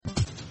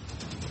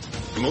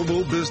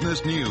Global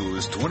business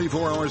news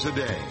 24 hours a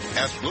day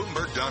at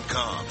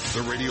Bloomberg.com,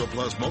 the Radio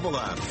Plus mobile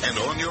app, and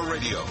on your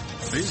radio.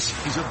 This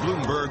is a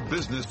Bloomberg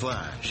Business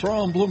Flash.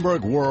 From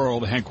Bloomberg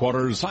World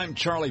Headquarters, I'm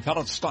Charlie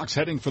Pellet. Stocks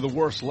heading for the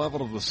worst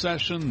level of the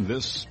session.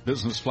 This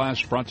Business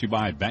Flash brought to you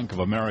by Bank of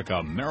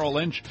America Merrill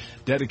Lynch,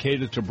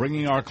 dedicated to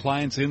bringing our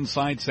clients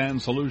insights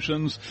and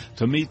solutions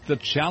to meet the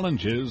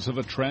challenges of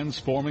a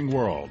transforming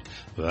world.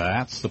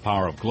 That's the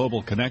power of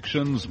global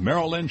connections.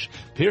 Merrill Lynch,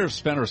 Pierce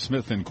Spencer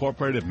Smith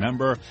Incorporated,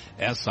 member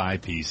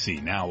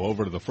SIPC. Now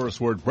over to the First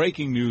Word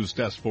breaking news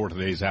desk for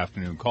today's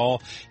afternoon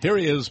call. Here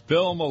he is,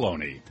 Bill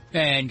Maloney.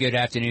 And good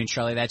afternoon,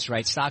 Charlie. That's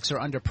right. Stocks are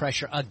under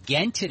pressure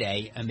again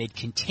today amid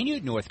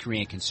continued North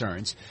Korean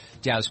concerns.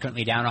 Dow's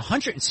currently down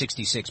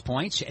 166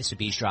 points.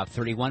 S&P's dropped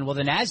 31, while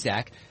the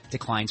NASDAQ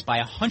declines by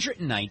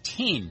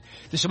 119.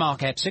 The small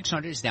cap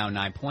 600 is down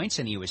 9 points,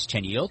 and the U.S.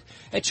 10 yield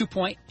at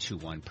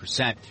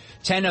 2.21%.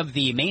 10 of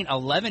the main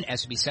 11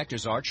 S&P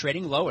sectors are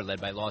trading lower, led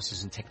by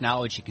losses in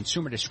technology,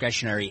 consumer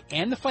discretionary,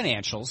 and the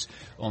financials.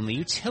 Only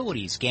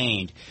utilities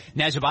gained.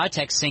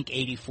 Nasdaq sink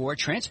 84,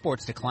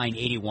 transports declined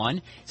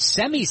 81,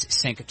 semis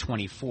sink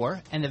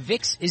 24, and the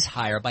VIX is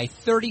higher by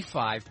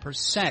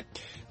 35%.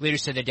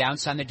 Leaders to the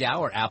downside on the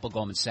Dow are Apple,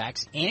 Goldman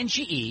Sachs, and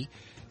GE,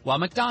 while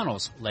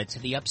McDonald's led to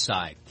the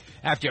upside.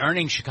 After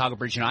earnings, Chicago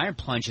Bridge and Iron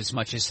plunged as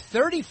much as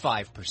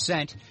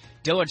 35%.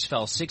 Dillard's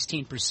fell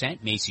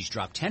 16%, Macy's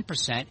dropped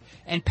 10%,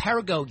 and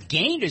Perigo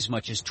gained as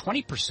much as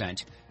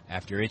 20%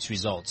 after its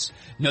results.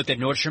 Note that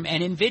Nordstrom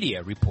and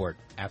NVIDIA report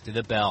after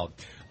the bell.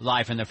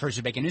 Live from the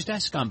First Breaking News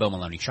Desk, I'm Bill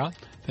Maloney. Charlie?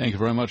 Thank you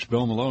very much,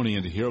 Bill Maloney.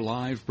 And to hear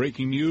live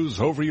breaking news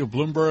over you,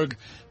 Bloomberg,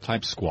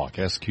 type Squawk,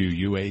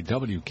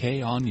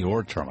 SQUAWK, on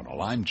your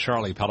terminal. I'm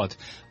Charlie Pellet.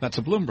 That's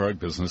a Bloomberg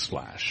Business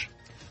Flash.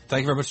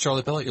 Thank you very much,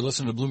 Charlie Pellet. You're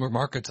listening to Bloomberg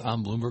Markets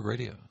on Bloomberg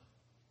Radio.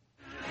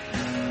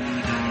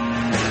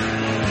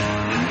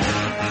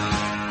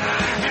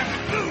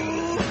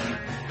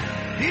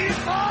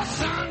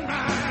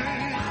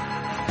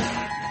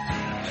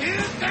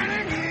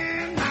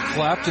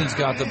 Clapton's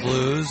got the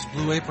blues.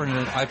 Blue Apron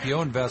and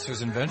IPO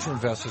investors and venture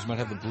investors might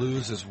have the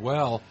blues as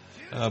well.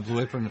 Blue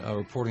Apron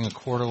reporting a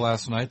quarter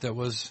last night that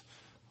was,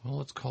 well,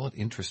 let's call it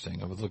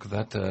interesting. I would look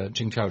at that.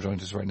 Jing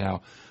joins us right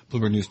now,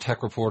 Bloomberg News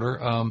tech reporter.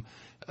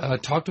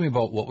 Talk to me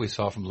about what we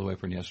saw from Blue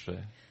Apron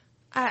yesterday.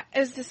 It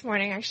was this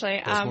morning,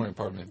 actually. This morning,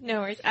 pardon me.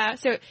 No worries.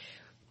 So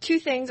two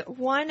things.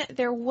 One,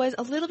 there was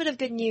a little bit of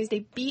good news.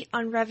 They beat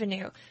on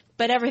revenue,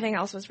 but everything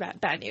else was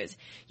bad news.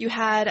 You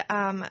had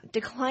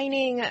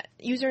declining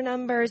user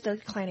numbers,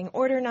 declining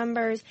order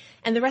numbers,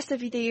 and the rest of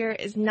the year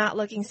is not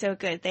looking so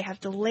good. They have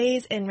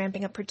delays in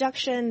ramping up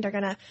production. They're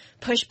going to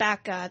push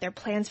back their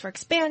plans for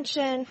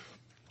expansion,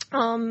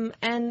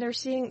 and they're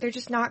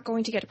just not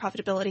going to get to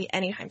profitability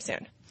anytime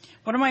soon.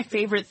 One of my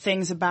favorite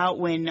things about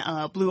when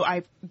Blue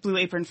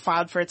Apron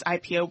filed for its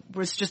IPO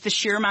was just the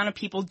sheer amount of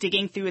people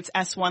digging through its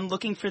S1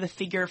 looking for the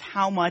figure of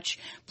how much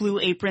Blue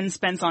Apron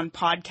spends on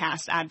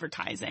podcast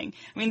advertising.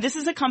 I mean, this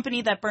is a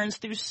company that burns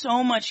through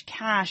so much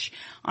cash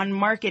on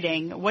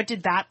marketing. What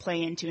did that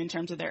play into in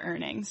terms of their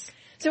earnings?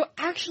 So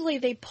actually,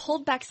 they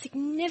pulled back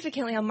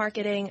significantly on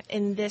marketing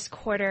in this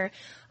quarter.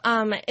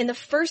 In the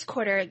first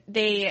quarter,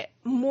 they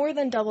more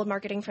than doubled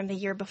marketing from the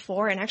year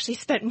before and actually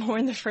spent more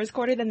in the first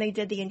quarter than they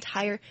did the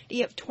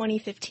entirety of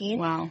 2015.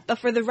 Wow. But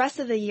for the rest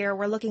of the year,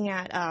 we're looking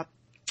at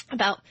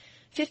about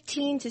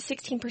 15 to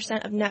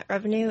 16% of net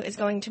revenue is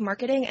going to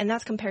marketing, and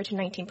that's compared to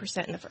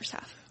 19% in the first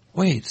half.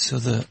 Wait, so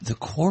the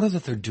quarter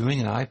that they're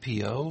doing an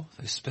IPO,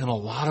 they spent a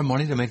lot of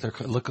money to make their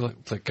look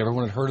like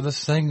everyone had heard of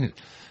this thing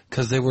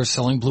because they were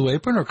selling Blue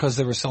Apron or because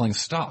they were selling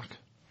stock?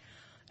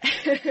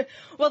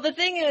 Well, the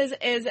thing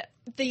is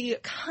the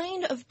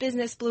kind of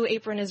business Blue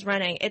Apron is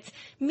running. It's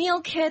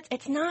meal kits.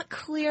 It's not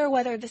clear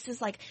whether this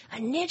is like a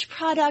niche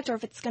product or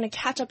if it's going to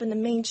catch up in the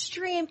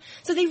mainstream.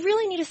 So they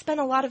really need to spend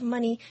a lot of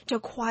money to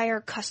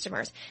acquire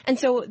customers. And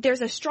so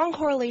there's a strong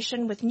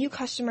correlation with new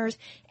customers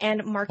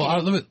and marketing.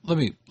 Well, let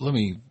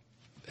me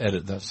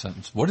edit that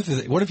sentence. What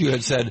if you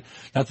had said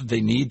not that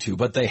they need to,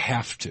 but they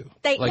have to?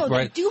 They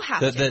do have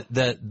to.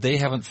 That they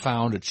haven't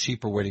found a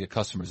cheaper way to get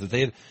customers.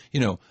 That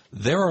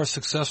there are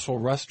successful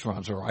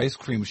restaurants or ice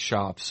cream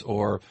shops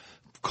or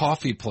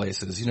coffee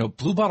places.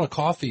 Blue Bottle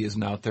Coffee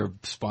isn't out there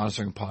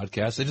sponsoring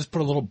podcasts. They just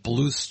put a little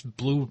blue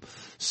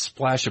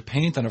splash of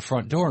paint on a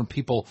front door and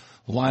people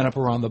line up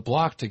around the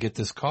block to get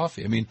this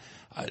coffee. I mean,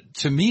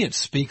 to me it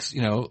speaks,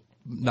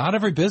 not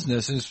every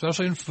business, and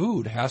especially in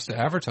food, has to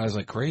advertise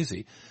like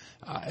crazy.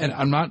 And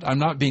I'm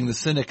not being the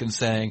cynic and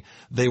saying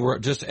they were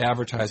just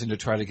advertising to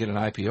try to get an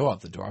IPO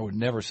out the door. I would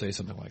never say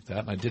something like that,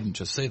 and I didn't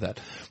just say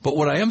that. But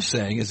what I am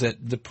saying is that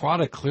the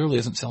product clearly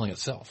isn't selling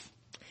itself.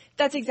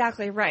 That's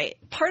exactly right.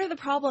 Part of the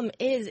problem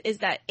is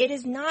that it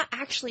is not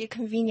actually a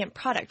convenient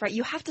product, right?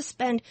 You have to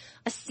spend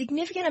a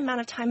significant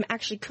amount of time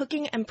actually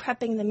cooking and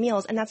prepping the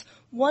meals, and that's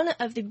one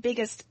of the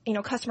biggest,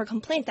 customer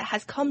complaints that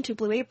has come to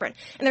Blue Apron.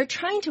 And they're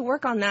trying to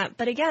work on that,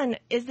 but again,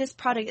 is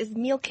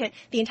meal kit,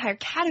 the entire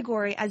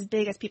category, as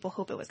big as people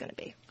hope it was going to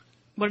be?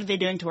 What are they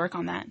doing to work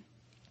on that?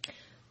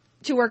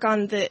 to work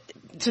on the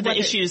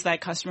issues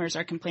that customers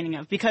are complaining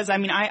of. Because, I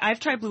mean, I've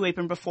tried Blue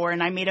Apron before,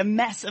 and I made a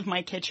mess of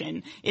my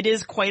kitchen. It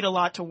is quite a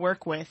lot to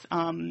work with.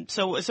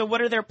 So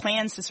what are their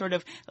plans to sort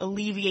of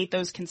alleviate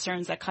those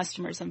concerns that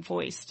customers have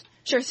voiced?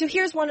 Sure. So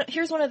here's one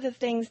of the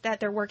things that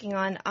they're working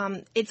on.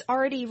 It's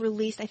already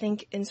released, I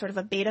think, in sort of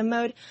a beta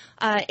mode.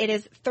 It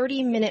is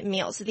 30-minute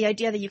meals. So the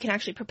idea that you can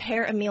actually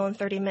prepare a meal in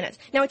 30 minutes.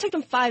 Now, it took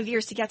them 5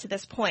 years to get to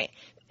this point.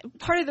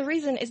 Part of the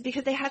reason is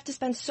because they have to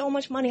spend so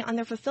much money on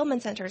their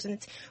fulfillment centers, and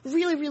it's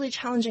really, really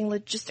challenging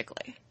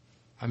logistically.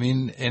 I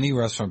mean, any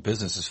restaurant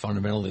business is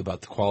fundamentally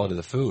about the quality of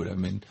the food. I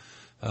mean,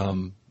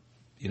 I've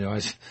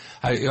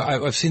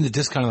seen the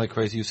discounting like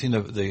crazy. You've seen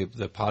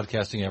the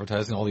podcasting,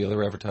 advertising, all the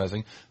other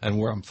advertising,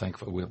 and I'm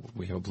thankful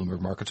we have a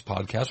Bloomberg Markets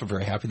podcast. We're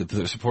very happy that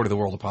they're supporting the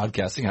world of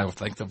podcasting. I would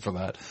thank them for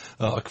that.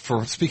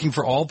 For speaking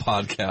for all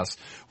podcasts,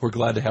 we're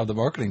glad to have the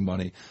marketing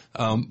money.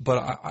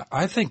 But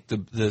I think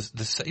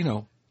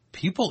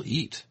people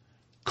eat.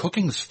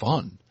 Cooking's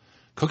fun.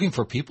 Cooking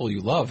for people you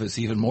love is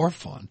even more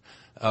fun.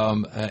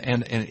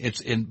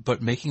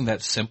 But making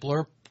that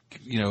simpler,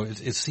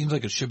 it seems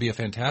like it should be a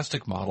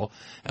fantastic model.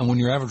 And when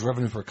your average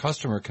revenue per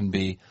customer can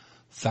be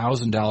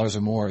 $1,000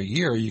 or more a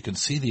year, you can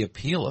see the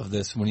appeal of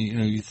this. When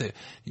you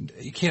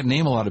can't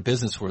name a lot of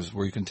business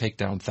where you can take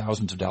down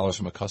thousands of dollars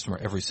from a customer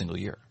every single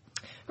year.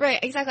 Right,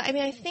 exactly. I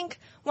mean, I think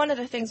one of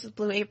the things with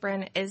Blue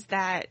Apron is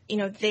that,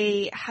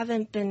 they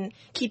haven't been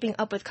keeping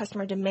up with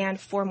customer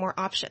demand for more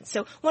options.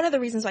 So one of the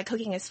reasons why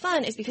cooking is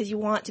fun is because you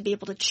want to be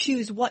able to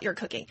choose what you're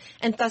cooking.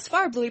 And thus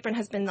far, Blue Apron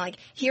has been like,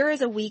 here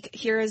is a week,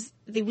 here is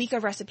the week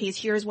of recipes,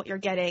 here's what you're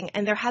getting,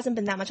 and there hasn't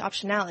been that much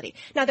optionality.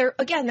 Now, they're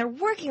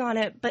working on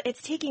it, but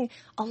it's taking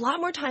a lot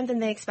more time than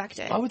they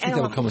expected. I would think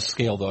that would come with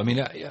scale, though. I mean,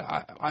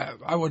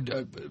 I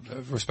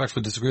would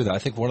respectfully disagree with that. I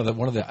think one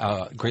of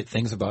the great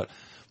things about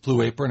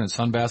Blue Apron and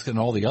Sunbasket and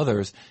all the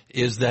others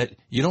is that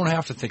you don't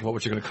have to think about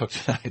what you're going to cook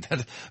tonight.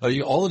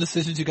 All the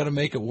decisions you got to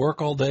make at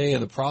work all day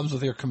and the problems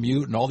with your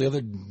commute and all the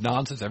other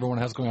nonsense everyone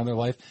has going on in their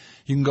life,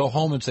 you can go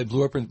home and say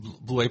Blue Apron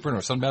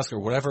or Sunbasket or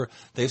whatever.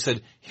 They've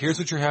said, here's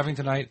what you're having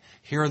tonight.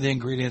 Here are the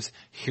ingredients.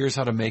 Here's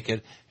how to make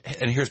it.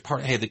 And here's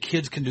part, hey, the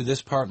kids can do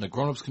this part and the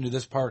grown-ups can do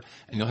this part,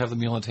 and you'll have the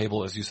meal on the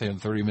table, as you say, in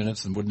 30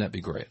 minutes, and wouldn't that be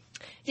great?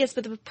 Yes,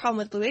 but the problem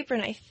with Blue Apron,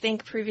 I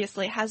think,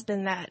 previously has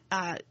been that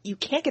you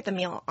can't get the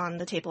meal on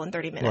the table in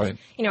 30 minutes.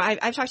 Right.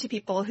 I've talked to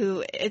people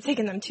who it's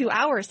taken them 2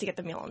 hours to get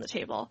the meal on the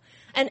table.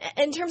 And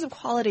in terms of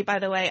quality, by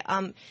the way,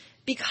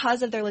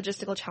 because of their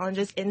logistical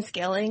challenges in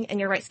scaling, and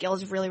you're right, scale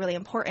is really, really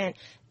important,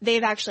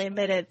 they've actually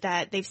admitted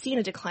that they've seen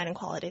a decline in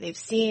quality. They've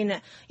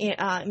seen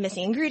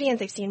missing ingredients.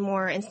 They've seen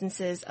more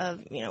instances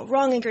of,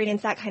 wrong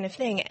ingredients, that kind of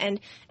thing. And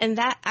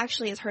that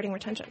actually is hurting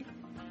retention.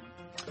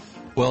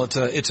 Well,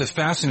 it's a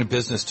fascinating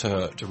business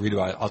to read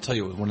about. I'll tell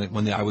you,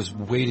 when I was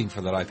waiting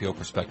for that IPO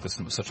prospectus,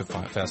 and it was such a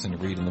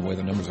fascinating read, and the way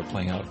the numbers are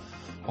playing out,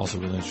 also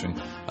really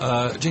interesting.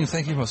 Jing,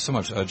 thank you so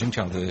much. Jing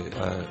Chao,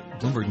 the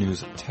Bloomberg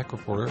News tech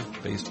reporter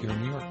based here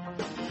in New York.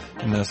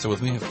 And still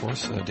with me, of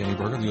course, Danny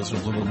Berger, the host of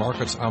Bloomberg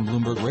Markets on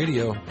Bloomberg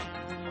Radio.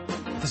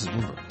 This is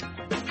Bloomberg.